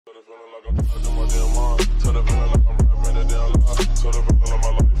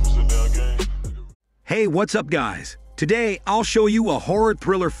Hey, what's up guys? Today, I'll show you a horror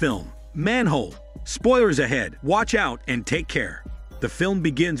thriller film, Manhole. Spoilers ahead, watch out and take care. The film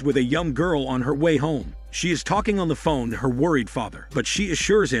begins with a young girl on her way home. She is talking on the phone to her worried father, but she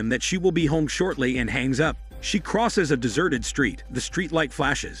assures him that she will be home shortly and hangs up. She crosses a deserted street, the street light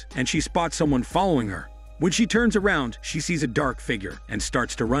flashes, and she spots someone following her. When she turns around, she sees a dark figure and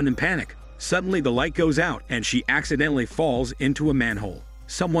starts to run in panic. Suddenly the light goes out and she accidentally falls into a manhole.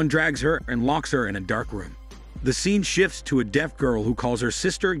 Someone drags her and locks her in a dark room. The scene shifts to a deaf girl who calls her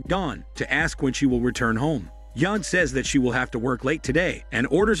sister, Dawn, to ask when she will return home. Dawn says that she will have to work late today and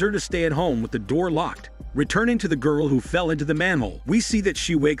orders her to stay at home with the door locked. Returning to the girl who fell into the manhole, we see that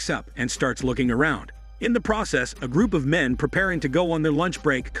she wakes up and starts looking around. In the process, a group of men preparing to go on their lunch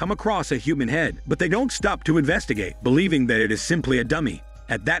break come across a human head, but they don't stop to investigate, believing that it is simply a dummy.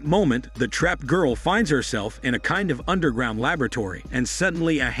 At that moment, the trapped girl finds herself in a kind of underground laboratory, and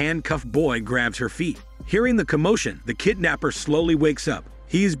suddenly a handcuffed boy grabs her feet. Hearing the commotion, the kidnapper slowly wakes up.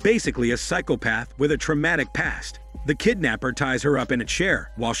 He is basically a psychopath with a traumatic past. The kidnapper ties her up in a chair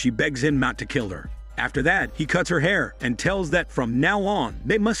while she begs him not to kill her. After that, he cuts her hair and tells that from now on,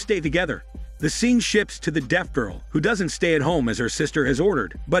 they must stay together. The scene shifts to the deaf girl, who doesn't stay at home as her sister has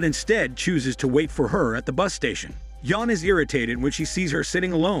ordered, but instead chooses to wait for her at the bus station. Dawn is irritated when she sees her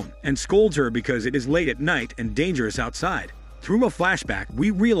sitting alone and scolds her because it is late at night and dangerous outside. Through a flashback, we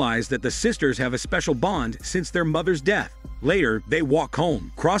realize that the sisters have a special bond since their mother's death. Later, they walk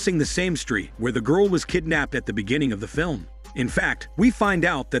home, crossing the same street where the girl was kidnapped at the beginning of the film. In fact, we find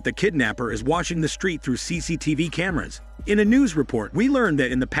out that the kidnapper is watching the street through CCTV cameras. In a news report, we learned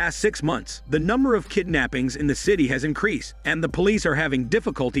that in the past 6 months, the number of kidnappings in the city has increased, and the police are having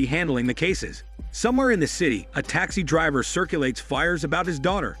difficulty handling the cases. Somewhere in the city, a taxi driver circulates flyers about his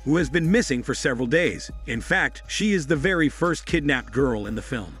daughter, who has been missing for several days. In fact, she is the very first kidnapped girl in the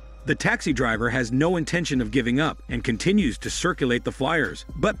film. The taxi driver has no intention of giving up and continues to circulate the flyers,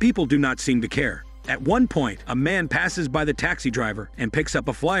 but people do not seem to care. At one point, a man passes by the taxi driver and picks up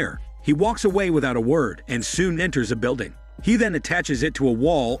a flyer. He walks away without a word and soon enters a building. He then attaches it to a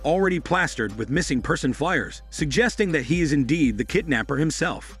wall already plastered with missing person flyers, suggesting that he is indeed the kidnapper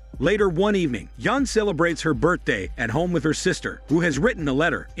himself. Later one evening, Dawn celebrates her birthday at home with her sister, who has written a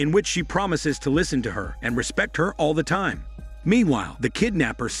letter in which she promises to listen to her and respect her all the time. Meanwhile, the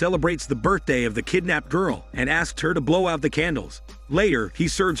kidnapper celebrates the birthday of the kidnapped girl and asks her to blow out the candles. Later, he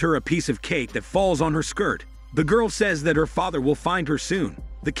serves her a piece of cake that falls on her skirt. The girl says that her father will find her soon.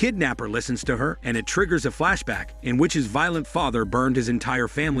 The kidnapper listens to her, and it triggers a flashback in which his violent father burned his entire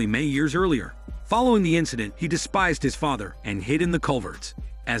family many years earlier. Following the incident, he despised his father and hid in the culverts.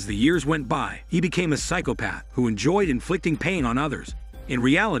 As the years went by, he became a psychopath who enjoyed inflicting pain on others. In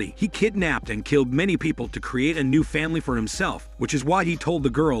reality, he kidnapped and killed many people to create a new family for himself, which is why he told the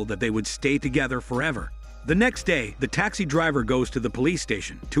girl that they would stay together forever. The next day, the taxi driver goes to the police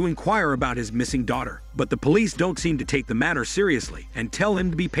station to inquire about his missing daughter, but the police don't seem to take the matter seriously and tell him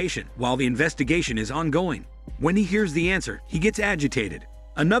to be patient while the investigation is ongoing. When he hears the answer, he gets agitated.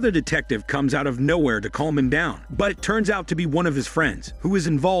 Another detective comes out of nowhere to calm him down, but it turns out to be one of his friends who is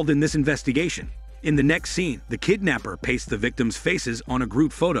involved in this investigation. In the next scene, the kidnapper pastes the victims' faces on a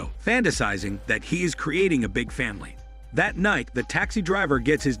group photo, fantasizing that he is creating a big family. That night, the taxi driver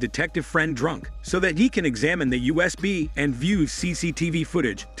gets his detective friend drunk so that he can examine the USB and view CCTV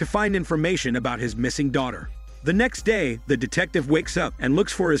footage to find information about his missing daughter. The next day, the detective wakes up and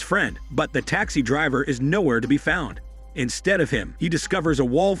looks for his friend, but the taxi driver is nowhere to be found. Instead of him, he discovers a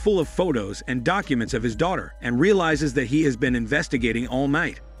wall full of photos and documents of his daughter and realizes that he has been investigating all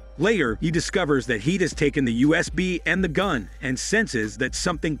night. Later, he discovers that he has taken the USB and the gun and senses that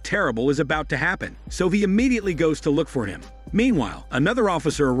something terrible is about to happen, so he immediately goes to look for him. Meanwhile, another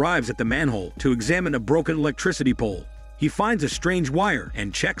officer arrives at the manhole to examine a broken electricity pole. He finds a strange wire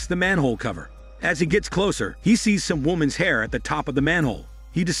and checks the manhole cover. As he gets closer, he sees some woman's hair at the top of the manhole.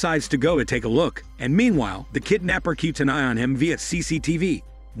 He decides to go to take a look, and meanwhile, the kidnapper keeps an eye on him via CCTV.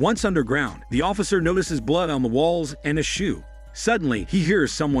 Once underground, the officer notices blood on the walls and a shoe. Suddenly, he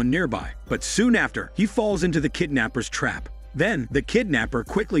hears someone nearby, but soon after, he falls into the kidnapper's trap. Then, the kidnapper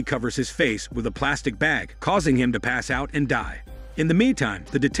quickly covers his face with a plastic bag, causing him to pass out and die. In the meantime,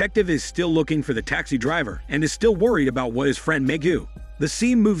 the detective is still looking for the taxi driver and is still worried about what his friend may do. The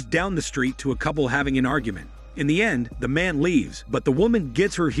scene moves down the street to a couple having an argument. In the end, the man leaves, but the woman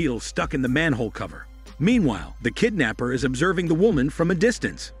gets her heel stuck in the manhole cover. Meanwhile, the kidnapper is observing the woman from a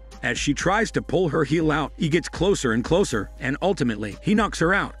distance. As she tries to pull her heel out, he gets closer and closer, and ultimately, he knocks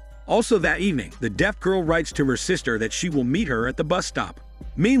her out. Also that evening, the deaf girl writes to her sister that she will meet her at the bus stop.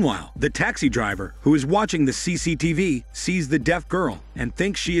 Meanwhile, the taxi driver, who is watching the CCTV, sees the deaf girl and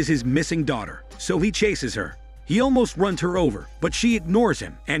thinks she is his missing daughter, so he chases her. He almost runs her over, but she ignores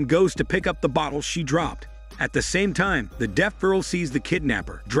him and goes to pick up the bottle she dropped. At the same time, the deaf girl sees the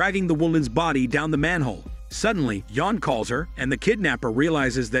kidnapper dragging the woman's body down the manhole. Suddenly, Jan calls her, and the kidnapper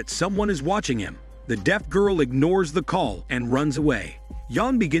realizes that someone is watching him. The deaf girl ignores the call and runs away.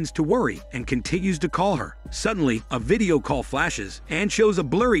 Jan begins to worry and continues to call her. Suddenly, a video call flashes and shows a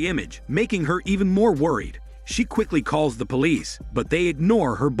blurry image, making her even more worried. She quickly calls the police, but they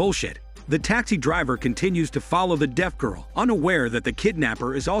ignore her bullshit. The taxi driver continues to follow the deaf girl, unaware that the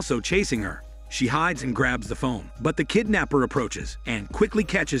kidnapper is also chasing her. She hides and grabs the phone, but the kidnapper approaches and quickly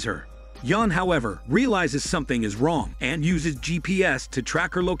catches her. Jan, however, realizes something is wrong and uses GPS to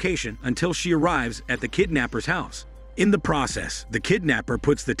track her location until she arrives at the kidnapper's house. In the process, the kidnapper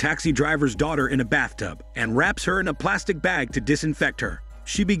puts the taxi driver's daughter in a bathtub and wraps her in a plastic bag to disinfect her.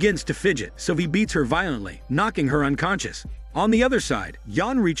 She begins to fidget, so he beats her violently, knocking her unconscious. On the other side,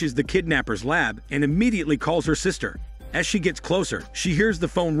 Jan reaches the kidnapper's lab and immediately calls her sister. As she gets closer, she hears the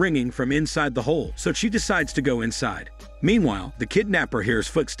phone ringing from inside the hole, so she decides to go inside. Meanwhile, the kidnapper hears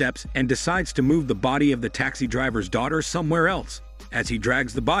footsteps and decides to move the body of the taxi driver's daughter somewhere else. As he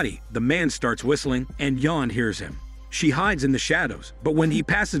drags the body, the man starts whistling and Jan hears him. She hides in the shadows, but when he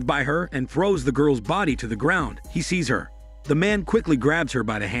passes by her and throws the girl's body to the ground, he sees her. The man quickly grabs her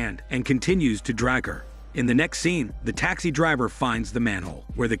by the hand and continues to drag her. In the next scene, the taxi driver finds the manhole,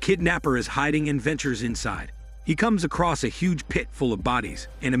 where the kidnapper is hiding and ventures inside. He comes across a huge pit full of bodies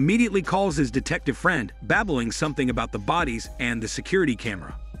and immediately calls his detective friend, babbling something about the bodies and the security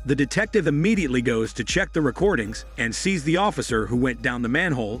camera. The detective immediately goes to check the recordings and sees the officer who went down the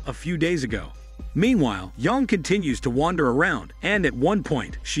manhole a few days ago. Meanwhile, Jan continues to wander around, and at one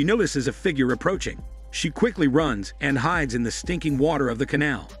point, she notices a figure approaching. She quickly runs and hides in the stinking water of the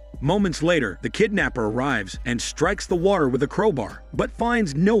canal. Moments later, the kidnapper arrives and strikes the water with a crowbar, but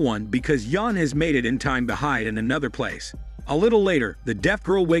finds no one because Jan has made it in time to hide in another place. A little later, the deaf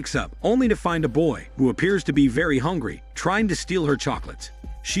girl wakes up, only to find a boy, who appears to be very hungry, trying to steal her chocolates.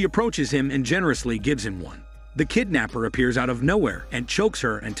 She approaches him and generously gives him one. The kidnapper appears out of nowhere and chokes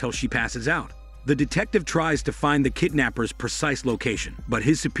her until she passes out. The detective tries to find the kidnapper's precise location, but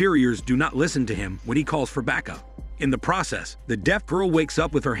his superiors do not listen to him when he calls for backup. In the process, the deaf girl wakes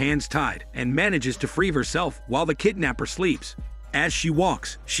up with her hands tied and manages to free herself while the kidnapper sleeps. As she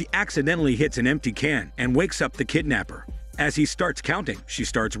walks, she accidentally hits an empty can and wakes up the kidnapper. As he starts counting, she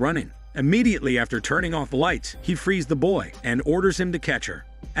starts running. Immediately after turning off the lights, he frees the boy and orders him to catch her.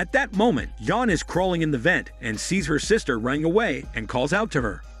 At that moment, Jan is crawling in the vent and sees her sister running away and calls out to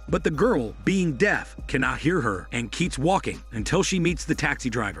her. But the girl, being deaf, cannot hear her and keeps walking until she meets the taxi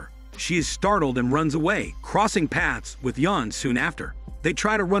driver. She is startled and runs away, crossing paths with Jan soon after. They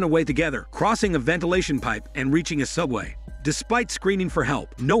try to run away together, crossing a ventilation pipe and reaching a subway. Despite screaming for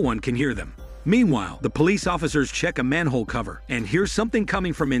help, no one can hear them. Meanwhile, the police officers check a manhole cover and hear something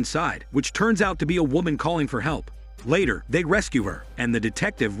coming from inside, which turns out to be a woman calling for help. Later, they rescue her, and the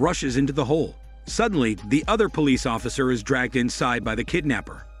detective rushes into the hole. Suddenly, the other police officer is dragged inside by the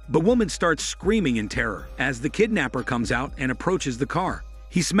kidnapper. The woman starts screaming in terror as the kidnapper comes out and approaches the car.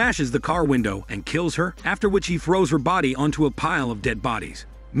 He smashes the car window and kills her, after which he throws her body onto a pile of dead bodies.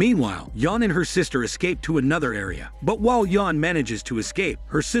 Meanwhile, Jan and her sister escape to another area. But while Jan manages to escape,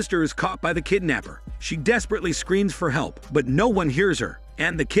 her sister is caught by the kidnapper. She desperately screams for help, but no one hears her,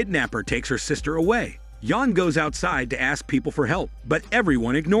 and the kidnapper takes her sister away. Jan goes outside to ask people for help, but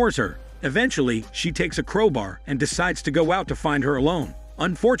everyone ignores her. Eventually, she takes a crowbar and decides to go out to find her alone.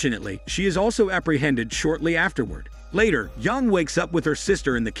 Unfortunately, she is also apprehended shortly afterward. Later, Jan wakes up with her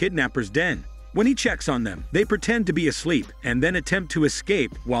sister in the kidnapper's den. When he checks on them, they pretend to be asleep and then attempt to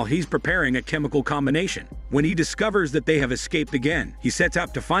escape while he's preparing a chemical combination. When he discovers that they have escaped again, he sets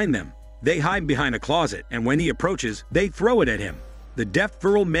out to find them. They hide behind a closet, and when he approaches, they throw it at him. The deaf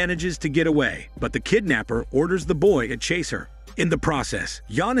girl manages to get away, but the kidnapper orders the boy to chase her. In the process,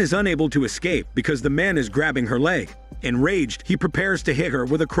 Jan is unable to escape because the man is grabbing her leg. Enraged, he prepares to hit her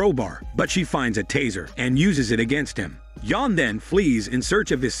with a crowbar, but she finds a taser and uses it against him. Jan then flees in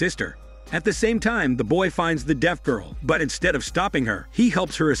search of his sister. At the same time, the boy finds the deaf girl, but instead of stopping her, he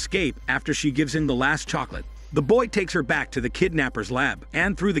helps her escape after she gives him the last chocolate. The boy takes her back to the kidnapper's lab,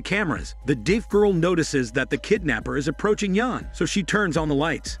 and through the cameras, the deaf girl notices that the kidnapper is approaching Jan, so she turns on the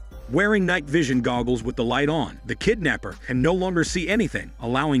lights. Wearing night vision goggles with the light on, the kidnapper can no longer see anything,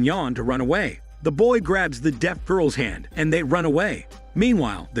 allowing Jan to run away. The boy grabs the deaf girl's hand, and they run away.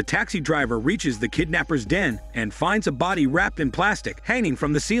 Meanwhile, the taxi driver reaches the kidnapper's den and finds a body wrapped in plastic hanging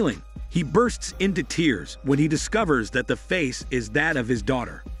from the ceiling. He bursts into tears when he discovers that the face is that of his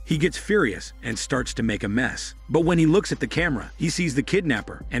daughter. He gets furious and starts to make a mess. But when he looks at the camera, he sees the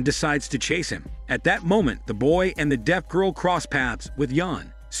kidnapper and decides to chase him. At that moment, the boy and the deaf girl cross paths with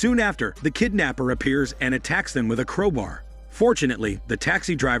Jan. Soon after, the kidnapper appears and attacks them with a crowbar. Fortunately, the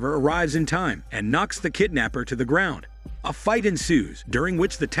taxi driver arrives in time and knocks the kidnapper to the ground. A fight ensues, during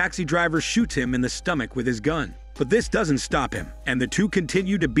which the taxi driver shoots him in the stomach with his gun. But this doesn't stop him, and the two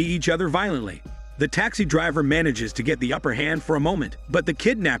continue to beat each other violently. The taxi driver manages to get the upper hand for a moment, but the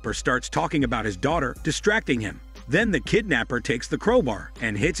kidnapper starts talking about his daughter, distracting him. Then the kidnapper takes the crowbar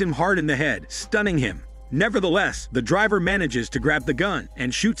and hits him hard in the head, stunning him. Nevertheless, the driver manages to grab the gun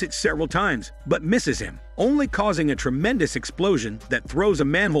and shoots it several times, but misses him, only causing a tremendous explosion that throws a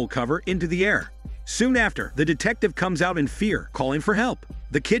manhole cover into the air. Soon after, the detective comes out in fear, calling for help.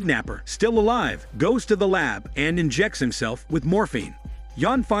 The kidnapper, still alive, goes to the lab and injects himself with morphine.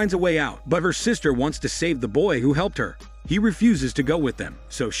 Jan finds a way out, but her sister wants to save the boy who helped her. He refuses to go with them,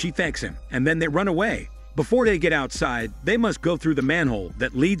 so she thanks him, and then they run away. Before they get outside, they must go through the manhole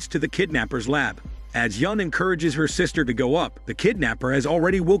that leads to the kidnapper's lab. As Jan encourages her sister to go up, the kidnapper has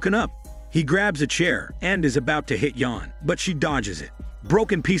already woken up. He grabs a chair and is about to hit Jan, but she dodges it.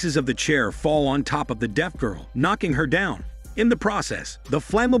 Broken pieces of the chair fall on top of the deaf girl, knocking her down. In the process, the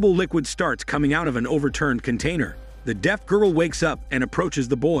flammable liquid starts coming out of an overturned container. The deaf girl wakes up and approaches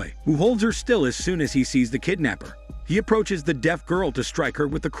the boy, who holds her still as soon as he sees the kidnapper. He approaches the deaf girl to strike her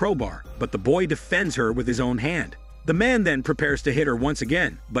with the crowbar, but the boy defends her with his own hand. The man then prepares to hit her once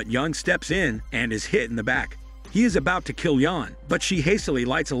again, but Jan steps in and is hit in the back. He is about to kill Jan, but she hastily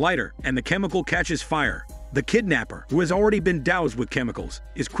lights a lighter and the chemical catches fire. The kidnapper, who has already been doused with chemicals,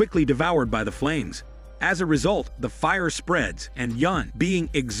 is quickly devoured by the flames. As a result, the fire spreads and Jan, being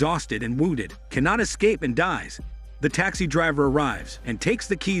exhausted and wounded, cannot escape and dies. The taxi driver arrives and takes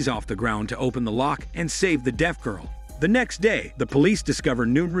the keys off the ground to open the lock and save the deaf girl. The next day, the police discover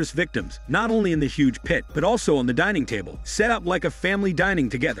numerous victims, not only in the huge pit, but also on the dining table, set up like a family dining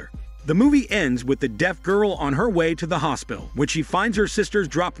together. The movie ends with the deaf girl on her way to the hospital, when she finds her sister's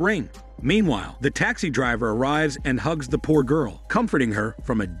dropped ring. Meanwhile, the taxi driver arrives and hugs the poor girl, comforting her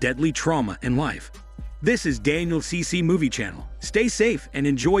from a deadly trauma in life. This is Daniel CC Movie Channel. Stay safe and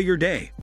enjoy your day.